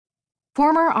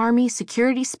Former Army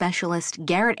security specialist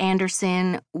Garrett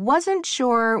Anderson wasn't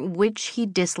sure which he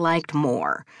disliked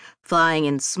more, flying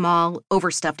in small,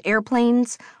 overstuffed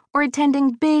airplanes or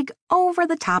attending big,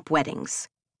 over-the-top weddings.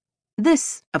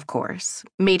 This, of course,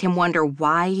 made him wonder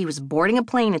why he was boarding a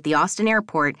plane at the Austin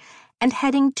airport and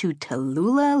heading to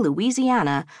Tallulah,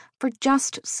 Louisiana for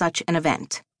just such an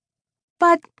event.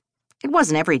 But it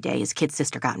wasn't every day his kid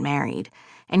sister got married,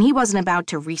 and he wasn't about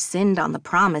to rescind on the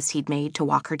promise he'd made to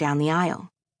walk her down the aisle.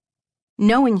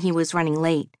 Knowing he was running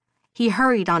late, he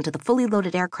hurried onto the fully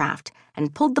loaded aircraft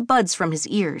and pulled the buds from his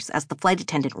ears as the flight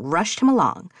attendant rushed him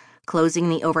along, closing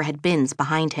the overhead bins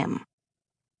behind him.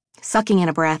 Sucking in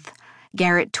a breath,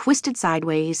 Garrett twisted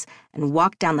sideways and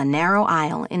walked down the narrow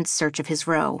aisle in search of his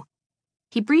row.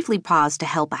 He briefly paused to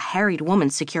help a harried woman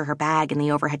secure her bag in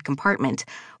the overhead compartment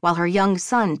while her young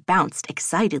son bounced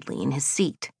excitedly in his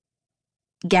seat.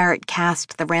 Garrett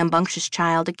cast the rambunctious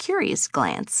child a curious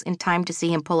glance in time to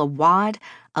see him pull a wad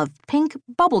of pink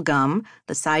bubble gum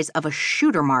the size of a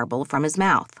shooter marble from his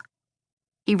mouth.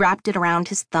 He wrapped it around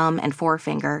his thumb and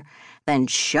forefinger, then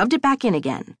shoved it back in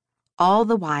again, all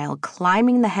the while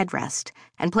climbing the headrest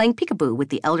and playing peekaboo with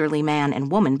the elderly man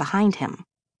and woman behind him.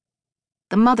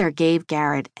 The mother gave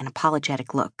Garrett an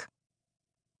apologetic look.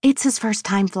 "It's his first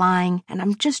time flying, and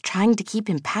I'm just trying to keep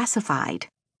him pacified."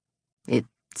 "It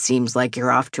seems like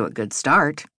you're off to a good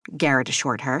start," Garrett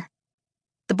assured her.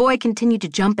 The boy continued to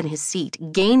jump in his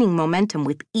seat, gaining momentum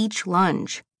with each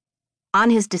lunge. On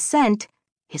his descent,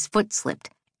 his foot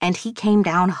slipped, and he came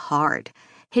down hard,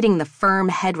 hitting the firm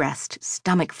headrest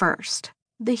stomach first.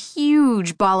 The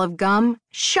huge ball of gum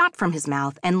shot from his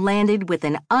mouth and landed with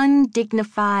an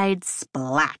undignified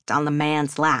splat on the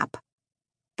man's lap.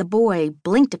 The boy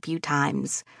blinked a few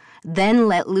times, then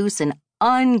let loose an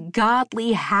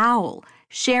ungodly howl,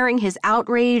 sharing his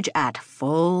outrage at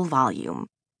full volume.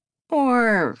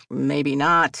 Or maybe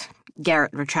not,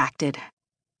 Garrett retracted.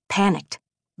 Panicked,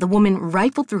 the woman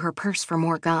rifled through her purse for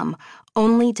more gum,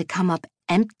 only to come up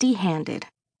empty-handed.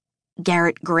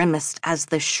 Garrett grimaced as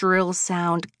the shrill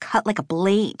sound cut like a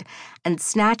blade and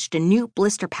snatched a new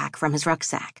blister pack from his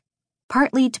rucksack,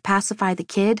 partly to pacify the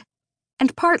kid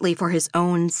and partly for his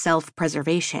own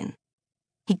self-preservation.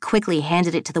 He quickly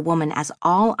handed it to the woman as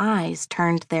all eyes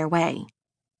turned their way.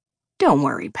 "Don't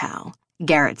worry, pal,"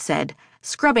 Garrett said,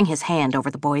 scrubbing his hand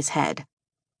over the boy's head.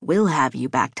 "We'll have you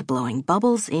back to blowing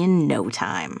bubbles in no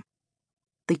time."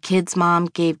 The kid's mom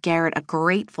gave Garrett a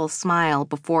grateful smile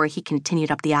before he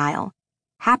continued up the aisle,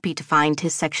 happy to find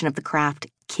his section of the craft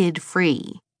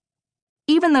kid-free.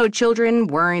 Even though children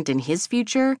weren't in his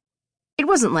future, it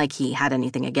wasn't like he had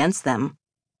anything against them.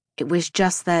 It was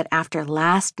just that after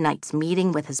last night's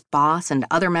meeting with his boss and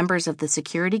other members of the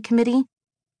security committee,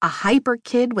 a hyper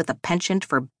kid with a penchant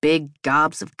for big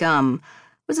gobs of gum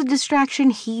was a distraction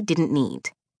he didn't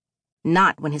need.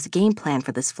 Not when his game plan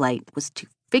for this flight was to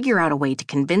figure out a way to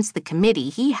convince the committee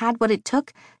he had what it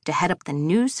took to head up the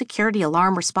new security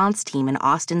alarm response team in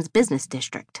Austin's business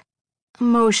district.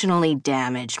 Emotionally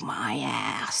damaged my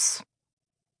ass.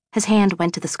 His hand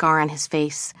went to the scar on his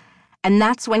face, and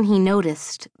that's when he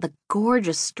noticed the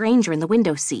gorgeous stranger in the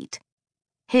window seat.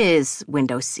 His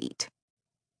window seat.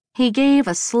 He gave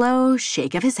a slow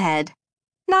shake of his head,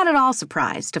 not at all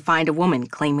surprised to find a woman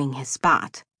claiming his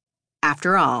spot.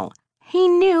 After all, he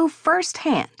knew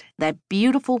firsthand that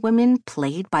beautiful women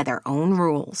played by their own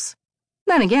rules.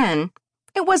 Then again,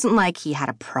 it wasn't like he had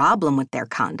a problem with their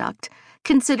conduct,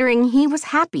 considering he was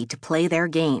happy to play their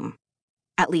game.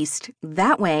 At least,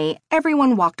 that way,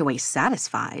 everyone walked away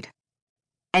satisfied.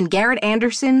 And Garrett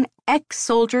Anderson,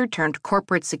 ex-soldier turned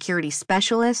corporate security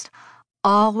specialist,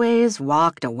 always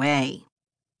walked away.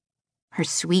 Her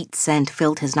sweet scent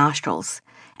filled his nostrils,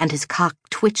 and his cock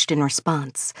twitched in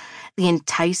response, the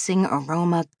enticing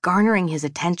aroma garnering his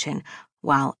attention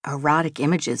while erotic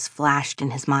images flashed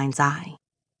in his mind's eye.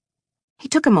 He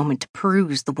took a moment to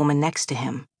peruse the woman next to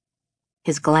him.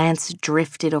 His glance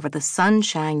drifted over the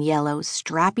sunshine-yellow,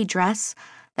 strappy dress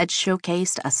that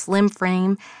showcased a slim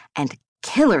frame and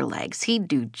killer legs he'd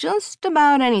do just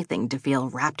about anything to feel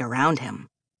wrapped around him.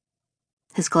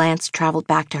 His glance traveled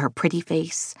back to her pretty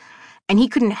face, and he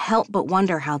couldn't help but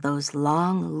wonder how those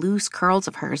long, loose curls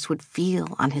of hers would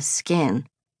feel on his skin,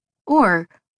 or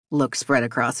look spread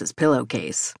across his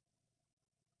pillowcase.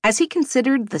 As he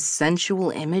considered the sensual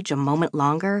image a moment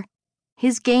longer,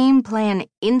 his game plan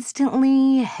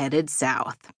instantly headed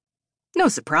south. No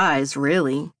surprise,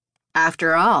 really.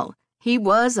 After all, he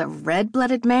was a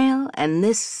red-blooded male, and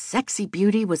this sexy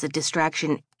beauty was a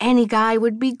distraction any guy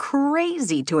would be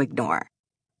crazy to ignore.